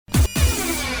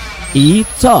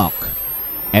E-Talk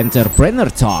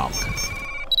Entrepreneur Talk.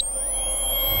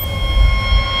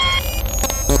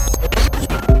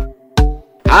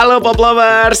 Halo Pop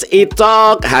Lovers,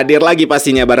 E-Talk hadir lagi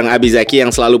pastinya bareng Abi Zaki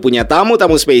yang selalu punya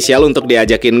tamu-tamu spesial untuk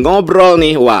diajakin ngobrol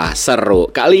nih. Wah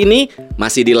seru, kali ini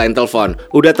masih di line telepon.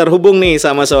 Udah terhubung nih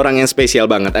sama seorang yang spesial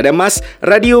banget. Ada Mas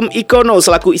Radium Ikono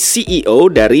selaku CEO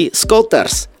dari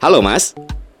Scooters. Halo Mas.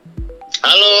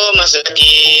 Halo Mas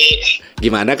Zaki.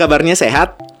 Gimana kabarnya,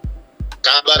 sehat?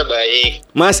 Kabar baik.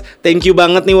 Mas, thank you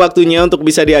banget nih waktunya untuk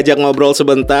bisa diajak ngobrol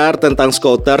sebentar tentang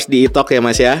Scooters di E-Talk ya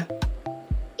Mas ya.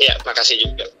 Ya, makasih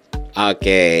juga.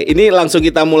 Oke, ini langsung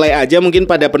kita mulai aja. Mungkin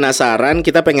pada penasaran,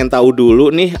 kita pengen tahu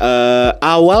dulu nih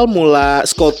awal mula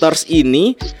Scooters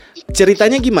ini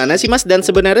ceritanya gimana sih Mas? Dan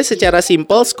sebenarnya secara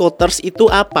simpel Scooters itu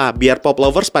apa? Biar Pop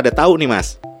Lovers pada tahu nih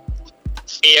Mas.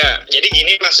 Iya, jadi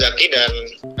gini Mas Zaki dan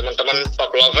teman-teman Pop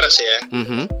Lovers ya.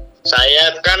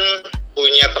 Saya kan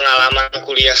punya pengalaman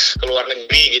kuliah ke luar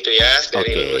negeri gitu ya.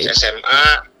 Dari lulus SMA,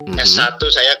 S1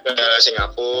 saya ke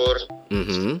Singapura,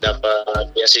 dapat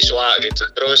beasiswa gitu.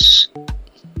 Terus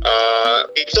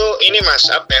itu ini Mas,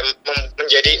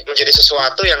 menjadi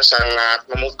sesuatu yang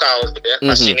sangat memukau gitu ya,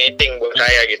 fascinating buat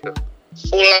saya gitu.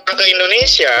 Pulang ke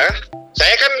Indonesia,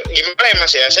 saya kan gimana ya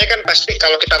Mas ya, saya kan pasti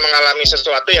kalau kita mengalami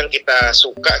sesuatu yang kita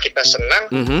suka, kita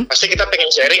senang, pasti kita pengen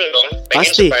sharing dong,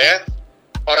 pengen supaya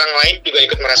orang lain juga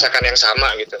ikut merasakan yang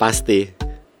sama gitu. Pasti.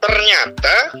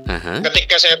 Ternyata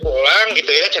ketika saya pulang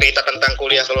gitu ya, cerita tentang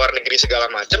kuliah ke luar negeri segala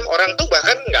macam, orang tuh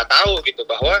bahkan nggak tahu gitu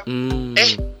bahwa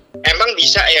emang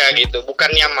bisa ya gitu,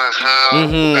 bukannya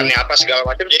mahal, bukannya apa segala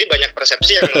macam. Jadi banyak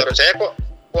persepsi yang menurut saya kok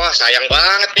wah sayang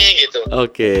banget nih gitu.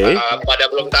 Pada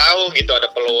belum tahu gitu ada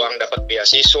peluang dapat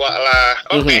beasiswa lah.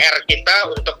 PR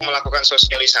kita untuk melakukan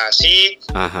sosialisasi,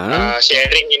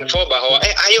 sharing info bahwa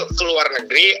ayo ke luar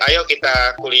negeri, ayo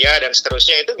kita kuliah dan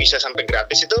seterusnya, itu bisa sampai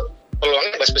gratis. Itu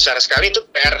peluangnya besar sekali. Itu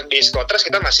PR di Scooters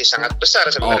kita masih sangat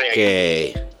besar sebenarnya.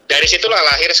 Dari situlah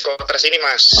lahir Scooters ini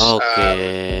Mas.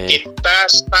 Kita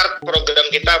start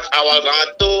program kita awal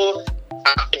banget tuh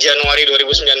Januari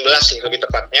 2019 sih lebih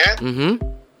tepatnya.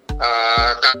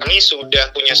 Kami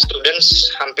sudah punya students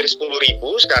hampir 10.000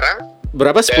 sekarang.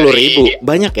 Berapa 10.000?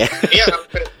 Banyak ya? Iya,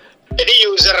 hampir. Jadi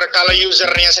kalau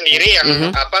usernya sendiri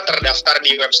yang terdaftar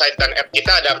di website dan app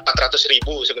kita ada 400.000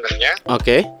 sebenarnya.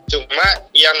 Cuma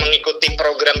yang mengikuti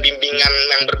program bimbingan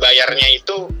yang berbayarnya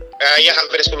itu ya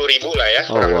hampir 10.000 lah ya,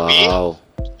 kurang lebih.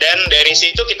 Dan dari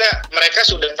situ mereka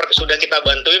sudah kita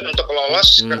bantuin untuk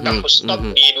lolos ke kampus top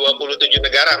di 27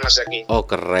 negara Mas Zaki. Oh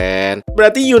keren.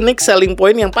 Berarti unique selling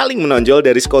point yang paling menonjol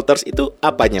dari Scooters itu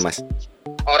apanya Mas?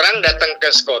 Orang datang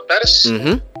ke Scooters,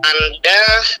 Anda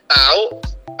tahu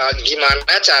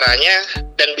gimana caranya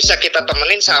dan bisa kita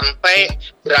temenin sampai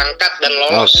berangkat dan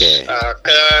lolos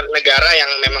ke negara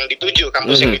yang memang dituju,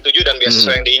 kampus yang dituju dan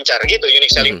beasiswa yang diincar gitu. Unique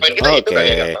selling point kita itu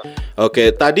kayak apa?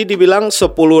 Tadi dibilang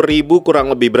 10.000 kurang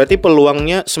lebih. Berarti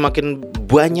peluangnya semakin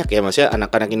banyak ya Mas ya,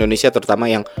 anak-anak Indonesia terutama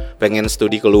yang pengen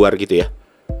studi keluar gitu ya.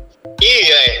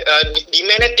 Iya,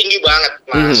 demand-nya tinggi banget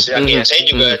Mas. Saya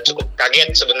juga cukup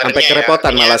kaget sebenarnya. Sampai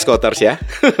kerepotan malah Scooters ya.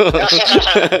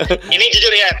 Ini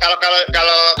jujur ya,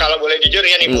 kalau boleh jujur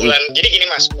ya nih bulan. Jadi gini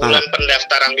Mas, bulan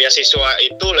pendaftaran beasiswa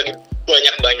itu lagi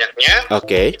banyak-banyaknya.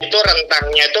 Itu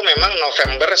rentangnya itu memang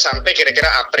November sampai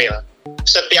kira-kira April.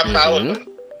 Setiap tahun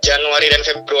Januari dan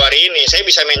Februari ini saya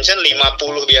bisa mention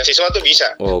 50 beasiswa tuh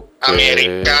bisa.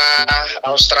 Amerika,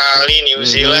 Australia, New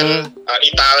Zealand,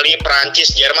 Italia,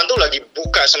 Perancis, Jerman tuh lagi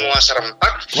buka semua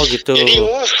serempak. Jadi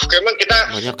memang kita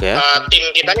tim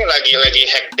kita nih lagi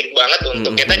hektik banget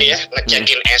untuk kita nih ya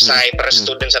ngecekin esai per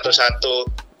student satu-satu,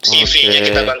 CV-nya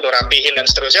kita bantu rapihin dan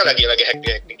seterusnya, lagi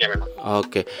hektik-hektiknya memang.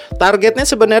 Targetnya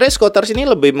sebenarnya Scooters ini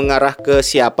lebih mengarah ke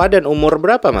siapa dan umur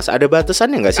berapa Mas? Ada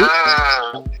batasannya nggak sih?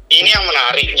 Ini yang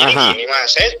menarik. Jadi gini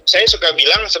Mas, saya suka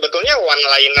bilang sebetulnya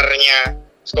one-linernya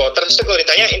Scooters itu kalau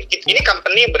ditanya ini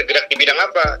company bergerak di bidang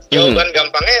apa? Jawaban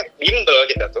gampangnya bimbel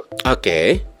kita tuh.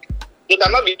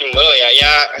 Terutama bimbel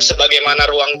ya sebagaimana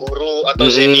Ruang Guru atau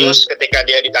Zenius ketika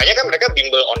dia ditanya kan mereka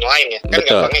bimbel online ya, kan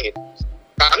gampangnya gitu.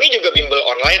 Kami juga bimbel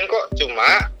online kok,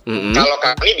 cuma kalau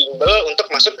kami bimbel untuk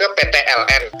masuk ke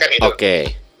PTLN kan itu.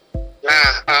 Nah,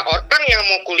 orang yang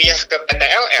mau kuliah ke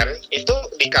PTLN itu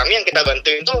di kami yang kita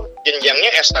bantuin itu jenjangnya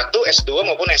S1, S2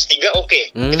 maupun S3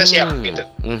 kita siap gitu.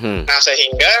 Nah,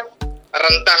 sehingga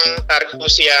rentang target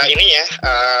usia ini ya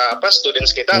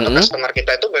students kita atau customer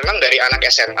kita itu memang dari anak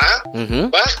SMA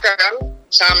bahkan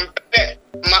sampai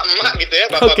emak-emak gitu ya,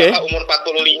 bapak-bapak umur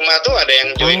 45 tuh ada yang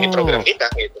join di program kita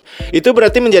gitu. Itu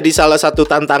berarti menjadi salah satu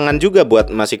tantangan juga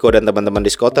buat Mas Iko dan teman-teman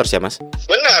di Scooters ya Mas?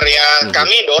 Benar ya,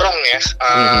 kami dorong ya.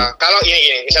 Kalau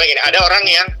ini misalnya gini, ada orang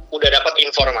yang udah dapat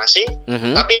informasi,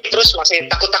 tapi terus masih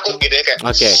takut-takut gitu ya kayak,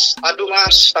 aduh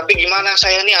mas, tapi gimana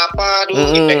saya nih apa, aduh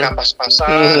IPK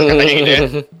pas-pasan katanya gitu ya.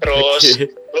 Terus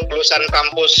lulusan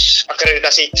kampus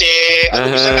akreditasi C,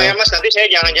 aduh bisa nggak ya mas, nanti saya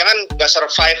jangan-jangan nggak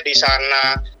survive di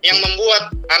sana. Yang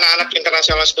membuat anak-anak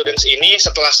international students ini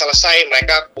setelah selesai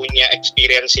mereka punya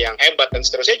experience yang hebat dan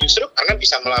seterusnya justru karena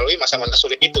bisa melalui masa-masa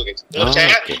sulit itu gitu. Menurut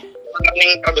saya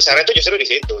learning terbesar itu justru di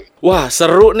situ. Wah,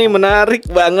 seru nih, menarik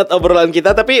banget obrolan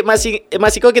kita. Tapi Mas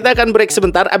Iko, kita akan break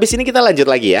sebentar. Abis ini kita lanjut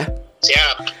lagi ya.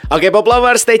 Siap. Oke, Pop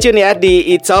Lovers, stay tune ya.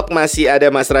 Di E-Talk masih ada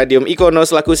Mas Radium Ikono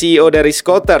selaku CEO dari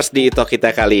Skoters di E-Talk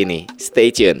kita kali ini.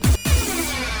 Stay tune.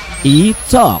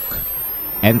 E-Talk,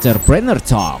 Entrepreneur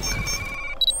Talk.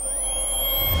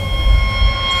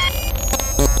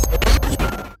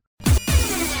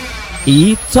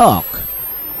 E-Talk,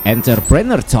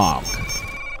 Entrepreneur Talk.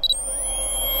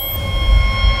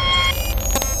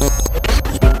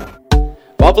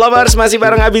 Pop Lovers, masih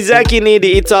bareng Abizaki nih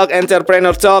di E-Talk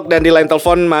Entrepreneur Talk. Dan di line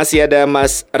telepon masih ada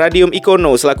Mas Radium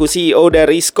Ikono selaku CEO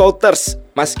dari Skoters.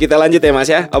 Mas, kita lanjut ya Mas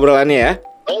ya obrolannya ya.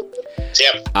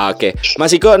 Siap. Oke,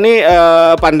 Mas Iko, nih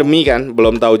pandemi kan,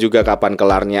 belum tahu juga kapan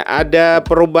kelarnya. Ada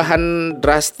perubahan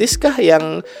drastis kah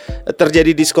yang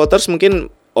terjadi di Skoters? Mungkin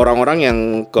orang-orang yang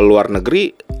ke luar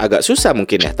negeri agak susah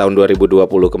mungkin ya tahun 2020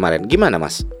 kemarin. Gimana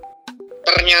Mas?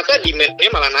 Ternyata demand-nya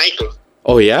malah naik loh.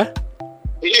 Oh ya?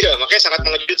 Iya, makanya sangat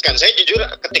mengejutkan. Saya jujur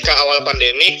ketika awal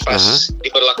pandemi pas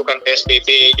diberlakukan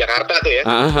PSBB Jakarta tuh ya,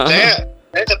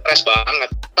 saya stres banget.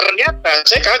 Ternyata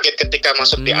saya kaget ketika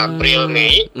masuk di April,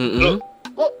 Mei, loh,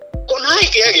 kok naik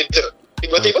ya gitu.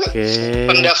 Tiba-tiba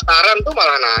pendaftaran tuh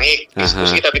malah naik.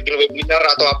 Diskusi kita bikin webinar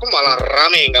atau apa malah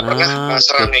rame, nggak pernah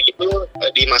seramai itu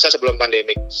di masa sebelum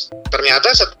pandemi. Ternyata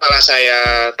setelah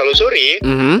saya telusuri,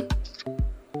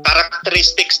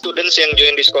 karakteristik students yang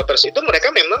join di Skoters itu mereka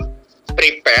memang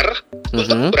prepare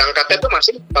untuk berangkatnya tuh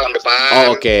masih tahun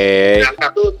depan.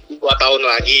 Berangkat tuh 2 tahun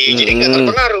lagi, jadi nggak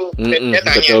terpengaruh. Dia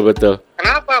tanya, betul.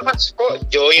 Kenapa Mas kok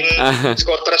join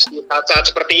Skoters di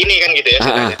saat-saat seperti ini kan gitu ya?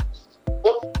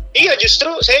 Oh iya,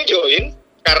 justru saya join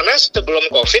karena sebelum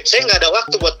COVID saya nggak ada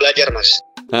waktu buat belajar Mas.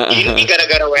 Ini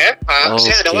gara-gara WFH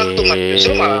saya ada waktu Mas.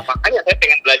 Justru malah makanya saya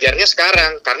pengen belajarnya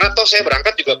sekarang karena toh saya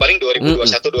berangkat juga paling 2021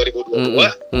 2022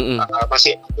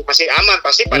 masih aman,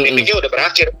 pasti pandemiknya udah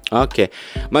berakhir.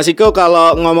 Mas Iko,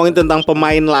 kalau ngomongin tentang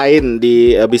pemain lain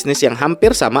di bisnis yang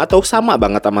hampir sama atau sama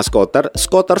banget sama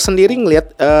Skoters sendiri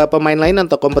ngelihat pemain lain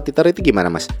atau kompetitor itu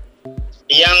gimana Mas?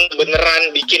 Yang beneran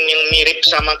bikin yang mirip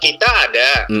sama kita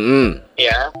ada,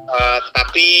 ya.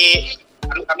 Tapi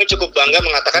kami cukup bangga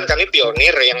mengatakan kami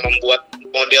pionir yang membuat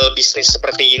model bisnis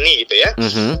seperti ini gitu ya.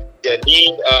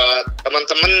 Jadi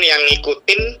teman-teman yang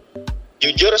ngikutin,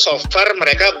 jujur so far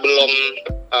mereka belum,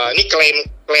 ini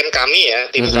klaim kami ya,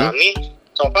 tim kami.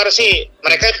 So far sih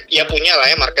mereka ya punya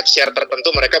lah ya market share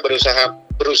tertentu, mereka berusaha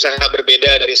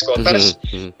berbeda dari Skoters,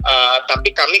 tapi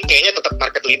kami kayaknya tetap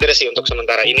market leader sih untuk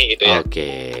sementara ini gitu ya.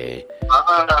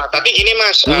 Tapi gini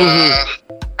Mas,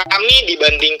 kami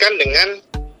dibandingkan dengan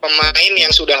pemain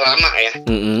yang sudah lama ya.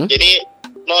 Jadi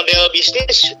model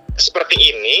bisnis seperti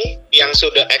ini yang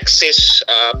sudah eksis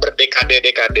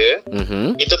berdekade-dekade,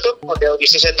 itu tuh model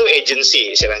bisnisnya tuh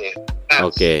agency istilahnya. Nah,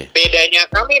 bedanya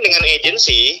kami dengan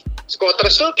agency,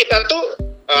 Skoters tuh kita tuh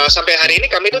sampai hari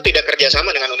ini kami tuh tidak kerjasama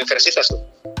dengan universitas tuh.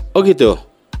 Oh gitu.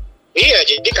 Iya,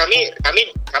 jadi kami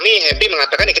happy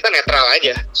mengatakan ya kita netral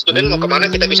aja. Student mau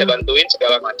kemana kita bisa bantuin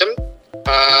segala macam.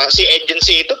 Si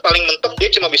agency itu paling mentok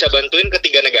dia cuma bisa bantuin ke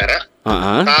 3 negara.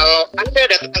 Kalau Anda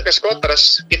datang ke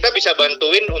Skoters, kita bisa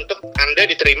bantuin untuk Anda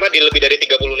diterima di lebih dari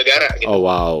 30 negara gitu. Oh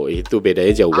wow, itu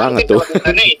bedanya jauh banget tuh.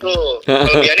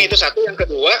 Kelebihannya itu satu. Yang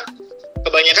kedua,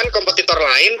 kebanyakan kompetitor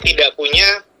lain tidak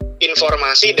punya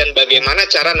informasi dan bagaimana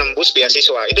cara nembus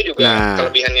beasiswa. Itu juga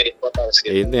kelebihannya di Skoters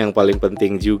gitu. Itu yang paling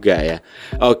penting juga ya.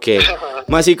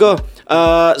 Mas Iko,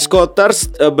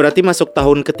 Skoters berarti masuk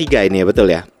tahun ketiga ini ya,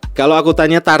 betul ya? Kalau aku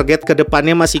tanya target ke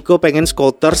depannya Mas Iko, pengen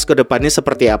Skoters ke depannya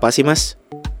seperti apa sih Mas?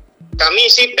 Kami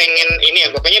sih pengen ini ya,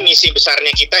 pokoknya misi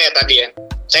besarnya kita ya tadi ya.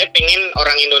 Saya pengen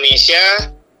orang Indonesia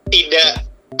tidak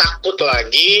takut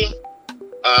lagi,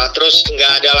 terus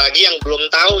nggak ada lagi yang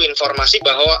belum tahu informasi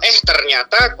bahwa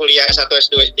ternyata kuliah S1,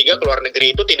 S2, S3 ke luar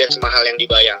negeri itu tidak semahal yang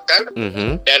dibayangkan,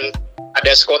 dan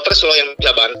ada Skoters loh yang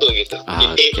bisa bantu gitu.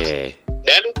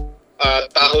 Dan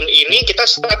tahun ini kita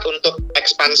start untuk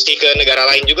ekspansi ke negara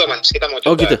lain juga Mas. Kita mau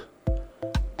coba. Oh gitu.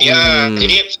 Ya,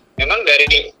 jadi memang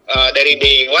dari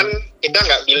day one kita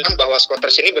nggak bilang bahwa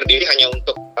Skoters ini berdiri hanya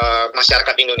untuk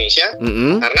masyarakat Indonesia,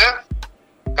 karena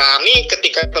kami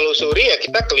ketika telusuri ya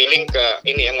kita keliling ke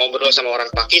ini ya, ngobrol sama orang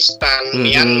Pakistan,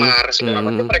 Myanmar, segala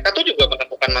macam. Mereka tuh juga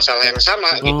menemukan masalah yang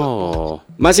sama gitu. Oh,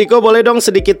 Mas Iko boleh dong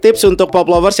sedikit tips untuk pop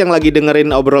lovers yang lagi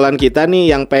dengerin obrolan kita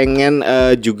nih, yang pengen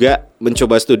juga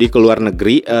mencoba studi ke luar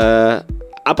negeri.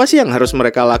 Apa sih yang harus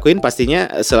mereka lakuin? Pastinya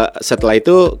setelah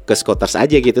itu ke Scoters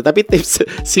aja gitu. Tapi tips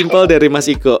simple dari Mas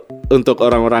Iko untuk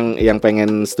orang-orang yang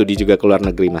pengen studi juga ke luar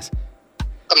negeri, Mas.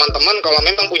 Teman-teman kalau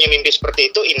memang punya mimpi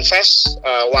seperti itu, invest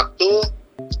waktu,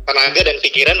 tenaga dan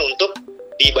pikiran untuk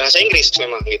di bahasa Inggris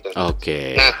memang gitu.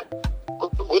 Oke. Nah,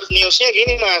 good newsnya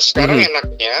gini Mas, sekarang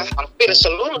enaknya hampir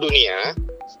seluruh dunia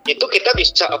itu kita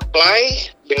bisa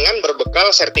apply dengan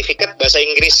berbekal sertifikat bahasa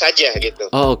Inggris saja gitu.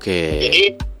 Oke.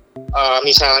 Jadi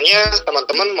misalnya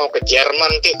teman-teman mau ke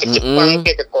Jerman, ke Jepang,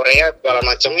 ke Korea segala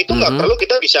macam itu nggak perlu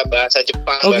kita bisa bahasa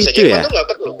Jepang, bahasa gitu Jerman ya? itu nggak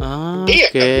perlu. Iya,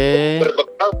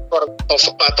 berbekal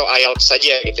TOEFL atau IELTS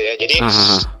saja gitu ya. Jadi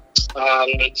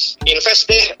invest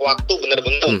deh waktu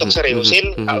bener-bener untuk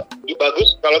seriusin.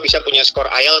 Bagus kalau bisa punya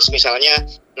skor IELTS misalnya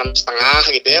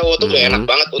 6,5 gitu ya. Itu udah enak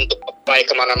banget untuk apply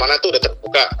kemana-mana tuh udah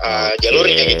terbuka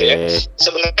jalurnya gitu ya.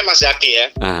 Sebenarnya Mas Zaki ya,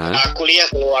 kuliah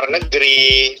ke luar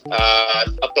negeri,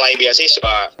 apply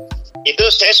beasiswa, itu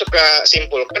saya suka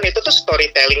simpulkan itu tuh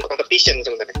storytelling competition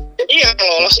sebenarnya. Jadi yang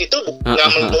lolos itu nggak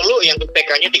melulu yang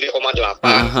IPK-nya 3,8,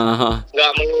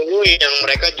 nggak melulu yang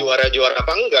mereka juara-juara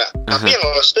apa enggak, tapi yang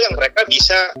lolos itu yang mereka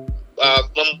bisa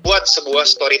membuat sebuah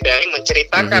storytelling,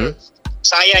 menceritakan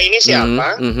saya ini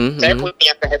siapa, saya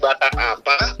punya kehebatan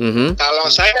apa, kalau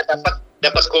saya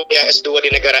dapat kuliah S2 di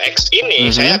negara X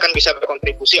ini, saya akan bisa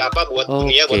berkontribusi apa buat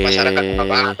dunia, buat masyarakat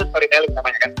apa, itu storytelling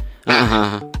namanya kan.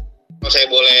 Kalau saya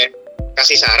boleh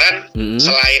kasih saran,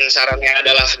 selain sarannya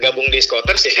adalah gabung di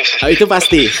Scoters ya. Itu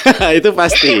pasti, itu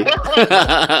pasti.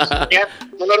 Ya,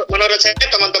 menurut saya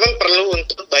teman-teman perlu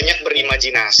untuk banyak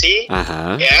berimajinasi,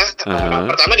 ya.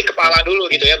 Pertama di kepala dulu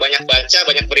gitu ya, banyak baca,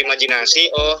 banyak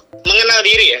berimajinasi, mengenal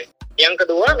diri ya. Yang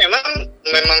kedua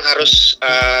memang harus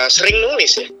sering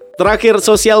nulis ya. Terakhir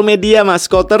sosial media Mas,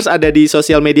 Scoters ada di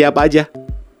sosial media apa aja?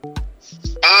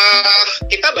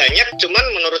 Kita banyak, cuman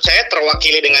menurut saya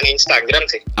terwakili dengan Instagram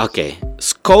sih. Oke,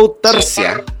 Scoters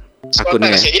ya.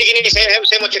 Akunnya. Ya. Jadi gini, saya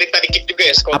mau cerita dikit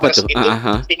juga ya. Scoters itu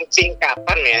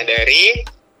singkatan ya dari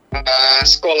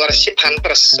Scholarship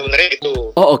Hunters sebenarnya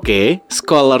itu. Oke.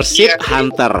 Scholarship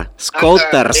Hunter.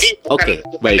 Scoters. Jadi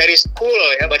bukan baik. dari school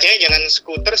ya, bacanya jangan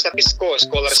scooters tapi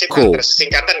Scholarship Hunters,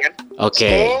 singkatan kan.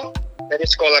 Dari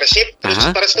scholarship, terus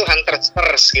Hunters tuh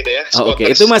Hunters gitu ya.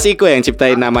 Oke, itu Mas Iko yang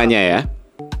ciptain namanya ya.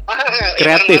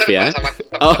 Kreatif ya.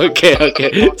 Oke.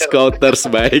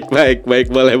 Scoters, baik,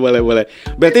 boleh.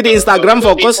 Berarti di Instagram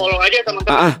fokus.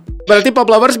 Berarti pop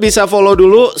lovers bisa follow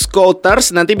dulu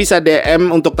Scoters, nanti bisa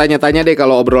DM untuk tanya-tanya deh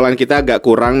kalau obrolan kita agak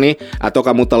kurang nih atau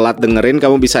kamu telat dengerin,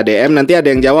 kamu bisa DM, nanti ada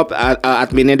yang jawab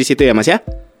adminnya di situ ya Mas ya.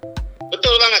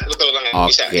 Betul banget.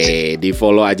 Oke, di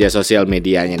follow aja sosial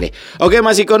medianya deh. Oke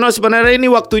Mas Ikono, sebenarnya ini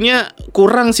waktunya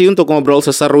kurang sih untuk ngobrol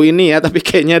seseru ini ya, tapi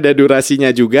kayaknya ada durasinya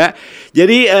juga.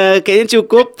 Jadi kayaknya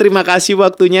cukup. Terima kasih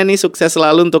waktunya nih, sukses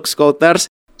selalu untuk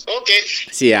Scoters. Oke.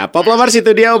 Siap, Pop Lovers,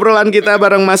 itu dia obrolan kita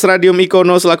bareng Mas Radium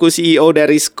Ikono selaku CEO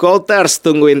dari Scoters.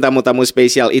 Tungguin tamu-tamu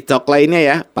spesial e-talk lainnya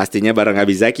ya, pastinya bareng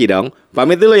Abizaki dong.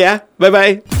 Pamit dulu ya,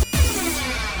 bye-bye.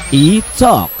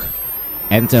 E-talk,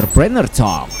 Entrepreneur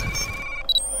Talk.